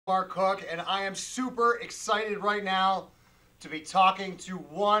Mark Cook, and I am super excited right now to be talking to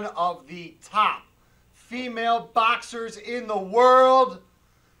one of the top female boxers in the world,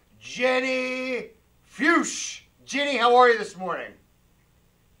 Ginny Fuchs. Ginny, how are you this morning?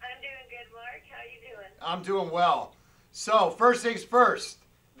 I'm doing good, Mark. How you doing? I'm doing well. So, first things first,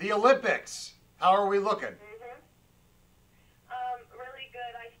 the Olympics. How are we looking? Really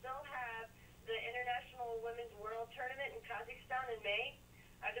good. I still have the International Women's World Tournament in Kazakhstan in May.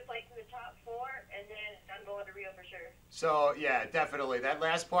 I just placed in the top 4, and then I'm going to Rio for sure. So, yeah, definitely. That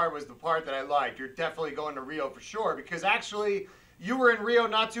last part was the part that I liked. You're definitely going to Rio for sure, because actually, you were in Rio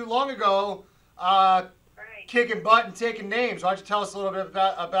not too long ago, Right. kicking butt and taking names. Why don't you tell us a little bit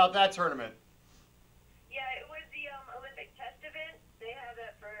about that tournament? Yeah, it was the Olympic test event. They have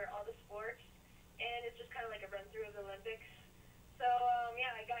that for all the sports, and it's just kind of like a run-through of the Olympics. So,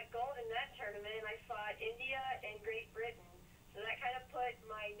 yeah, I got gold in that tournament, and I fought India and Great Britain. So that kind of put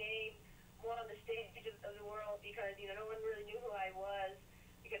my name more on the stage of the world because, you know, no one really knew who I was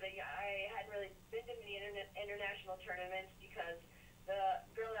because I hadn't really been to many international tournaments because the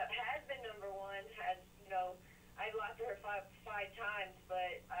girl that has been #1 has, you know, I lost to her five times,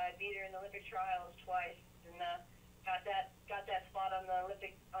 but I beat her in the Olympic trials twice and got that spot on the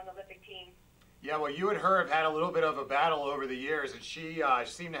Olympic team. Yeah, well, you and her have had a little bit of a battle over the years, and she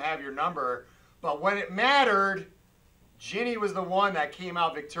seemed to have your number. But when it mattered, Ginny was the one that came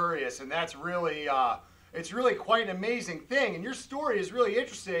out victorious, and that's really, it's really quite an amazing thing. And your story is really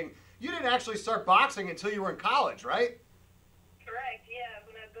interesting. You didn't actually start boxing until you were in college, right? Correct, yeah,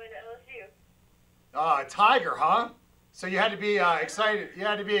 when I was going to LSU. Tiger, huh? So you had to be excited. You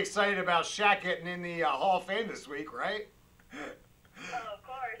had to be excited about Shaq getting in the Hall of Fame this week, right? Oh, of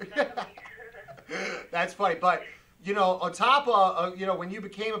course. Definitely. That's funny, but you know, on top of you know, when you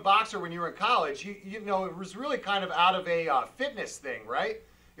became a boxer when you were in college, you know, it was really kind of out of a fitness thing, right?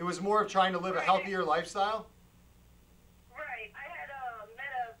 It was more of trying to live a healthier lifestyle. Right. I had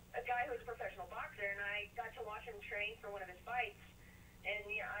met a guy who was a professional boxer, and I got to watch him train for one of his fights. And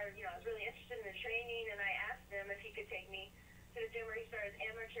I was really interested in the training, and I asked him if he could take me to the gym where he started as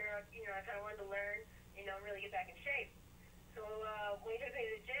amateur. You know, I kind of wanted to learn, you know, and really get back in shape. So when he took me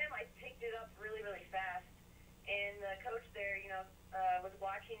to the gym, I picked it up really, really fast. And the coach there, you know, was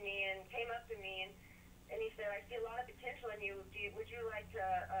watching me and came up to me and he said, "I see a lot of potential in you. Would you like to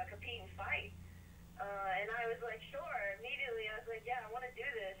compete and fight?" And I was like, "Sure." Immediately, I was like, "Yeah, I want to do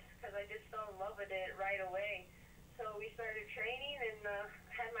this," because I just fell in love with it right away. So we started training and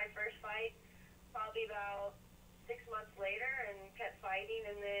had my first fight probably about 6 months later and kept fighting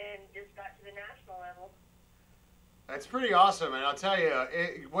and then just got to the national level. That's pretty awesome, and I'll tell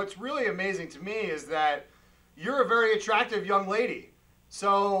you, what's really amazing to me is that you're a very attractive young lady.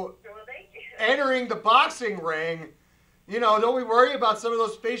 So, Well, thank you. entering the boxing ring, you know, don't we worry about some of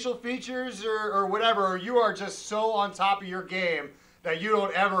those facial features or whatever? Or you are just so on top of your game that you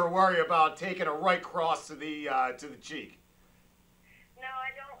don't ever worry about taking a right cross to the cheek. No,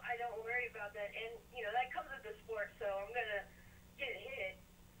 I don't worry about that, and you know that comes with the sport. So I'm gonna get hit,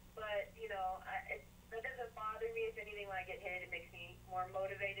 but you know that doesn't bother me. If anything, when I get hit, it makes me more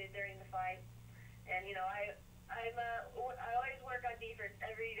motivated during the fight. And you know I always work on defense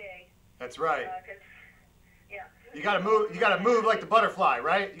every day. That's right. Yeah. You gotta move. You gotta move like the butterfly,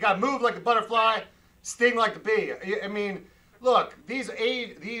 right? You gotta move like the butterfly, sting like the bee. I mean, look, these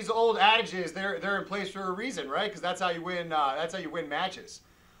old adages, they're in place for a reason, right? Because that's how you win. That's how you win matches.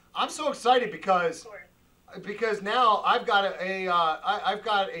 I'm so excited because now I've got I've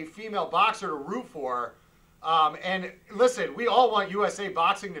got a female boxer to root for. And listen, we all want USA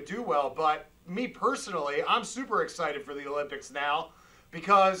boxing to do well, but me personally, I'm super excited for the Olympics now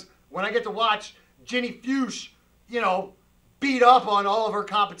because when I get to watch Ginny Fuchs, you know, beat up on all of her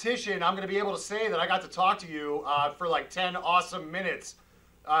competition, I'm going to be able to say that I got to talk to you for like 10 awesome minutes,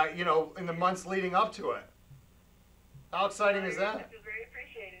 you know, in the months leading up to it. How exciting is that? This is very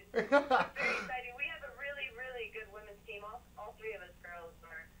appreciated. Very exciting. We have a really, really good women's team. All 3 of us girls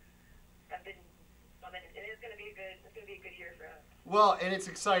have been. And it's going to be a good year for us. Well, and it's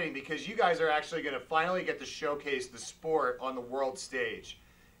exciting because you guys are actually going to finally get to showcase the sport on the world stage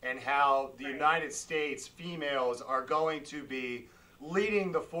and how the United States females are going to be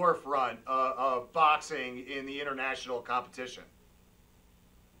leading the forefront of boxing in the international competition.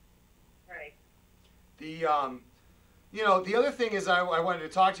 Right. You know, the other thing is I wanted to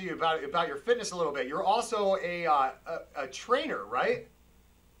talk to you about your fitness a little bit. You're also a trainer, right?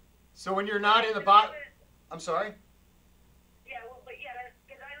 So when you're not in the I'm sorry? Yeah, well, but yeah,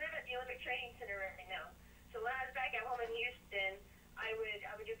 because I live at the Olympic Training Center right now. So when I was back at home in Houston, I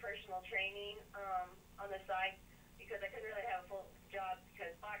would do personal training on the side because I couldn't really have a full job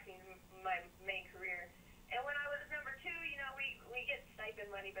because boxing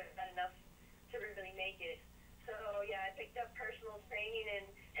money, but not enough to really make it. So yeah, I picked up personal training, and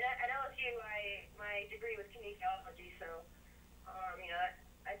at LSU, my degree was kinesiology. So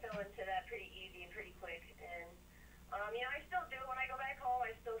I fell into that pretty easy and pretty quick. And I still do. When I go back home,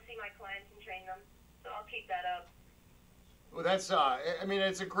 I still see my clients and train them. So I'll keep that up. Well, that's, I mean,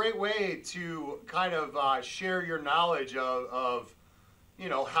 it's a great way to kind of share your knowledge of,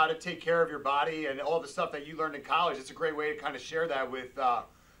 how to take care of your body and all the stuff that you learned in college. It's a great way to kind of share that with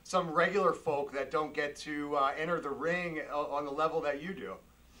some regular folk that don't get to enter the ring on the level that you do.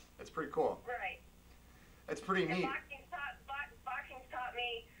 That's pretty cool. Right. That's pretty neat. Boxing's taught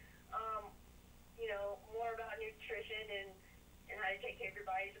me, more about nutrition and how to take care of your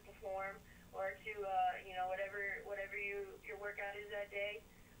body to perform, or to, whatever your workout is that day,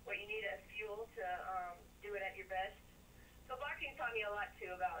 what you need as fuel to do it at your best. So boxing taught me a lot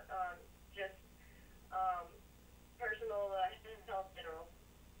too about just personal health in general.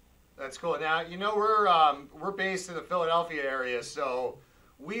 That's cool. Now, we're based in the Philadelphia area, so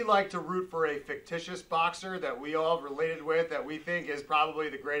we like to root for a fictitious boxer that we all related with, that we think is probably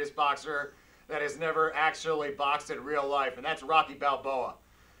the greatest boxer that has never actually boxed in real life, and that's Rocky Balboa.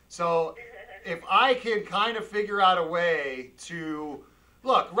 So if I can kind of figure out a way to,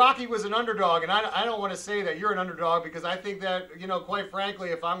 look, Rocky was an underdog, and I don't want to say that you're an underdog, because I think that, quite frankly,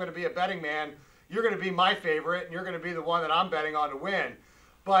 if I'm going to be a betting man, you're going to be my favorite, and you're going to be the one that I'm betting on to win.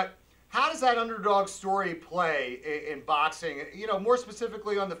 But how does that underdog story play in boxing, more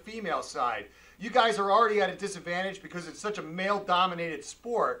specifically on the female side? You guys are already at a disadvantage because it's such a male-dominated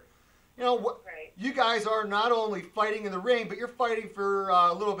sport. Right. You guys are not only fighting in the ring, but you're fighting for a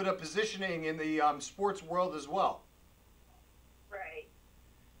little bit of positioning in the sports world as well. Right.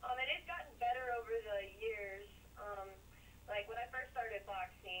 And it's gotten better over the years. Like when I first started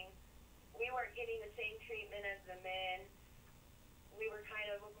boxing, we weren't getting the same treatment as the men. We were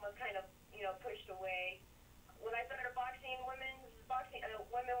kind of pushed away. When I started boxing, women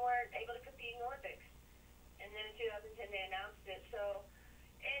weren't able to compete in the Olympics. And then in 2010 they announced it. So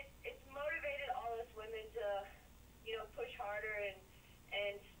it's motivated all us women to, push harder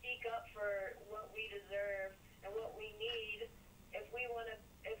and speak up for what we deserve and what we need. If we want to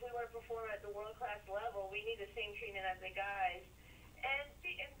perform at the world class level, we need the same treatment as the guys. And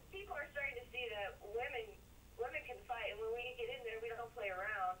people are starting to see that women can fight, and when we get in there, we don't play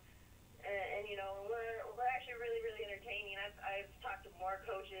around. And we're actually really, really entertaining. I've talked to more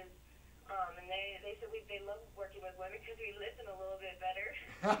coaches, and they said they love working with women because we listen a little bit better.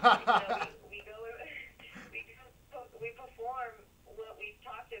 We perform what we've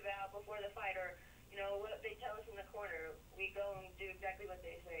talked about before the fight, or what they tell us in the corner. We go and do exactly what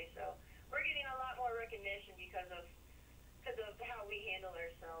they say. So we're getting a lot more recognition because of how we handle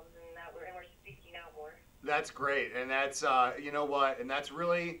ourselves, and we're speaking out more. That's great, and that's and that's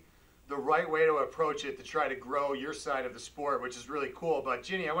really the right way to approach it, to try to grow your side of the sport, which is really cool. But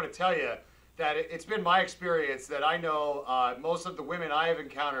Ginny, I want to tell you that it's been my experience that I know most of the women I have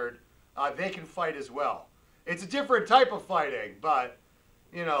encountered, they can fight as well. It's a different type of fighting, but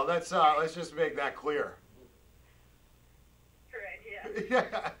let's just make that clear. Correct.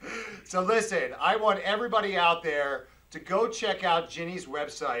 Yeah. So listen, I want everybody out there to go check out Ginny's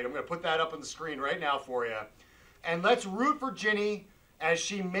website. I'm going to put that up on the screen right now for you. And let's root for Ginny as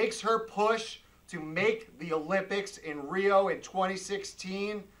she makes her push to make the Olympics in Rio in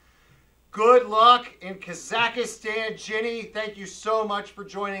 2016. Good luck in Kazakhstan, Ginny. Thank you so much for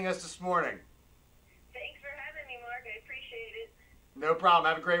joining us this morning. Thanks for having me, Mark. I appreciate it. No problem.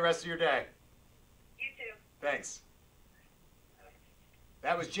 Have a great rest of your day. You too. Thanks.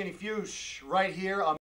 That was Ginny Fuchs right here on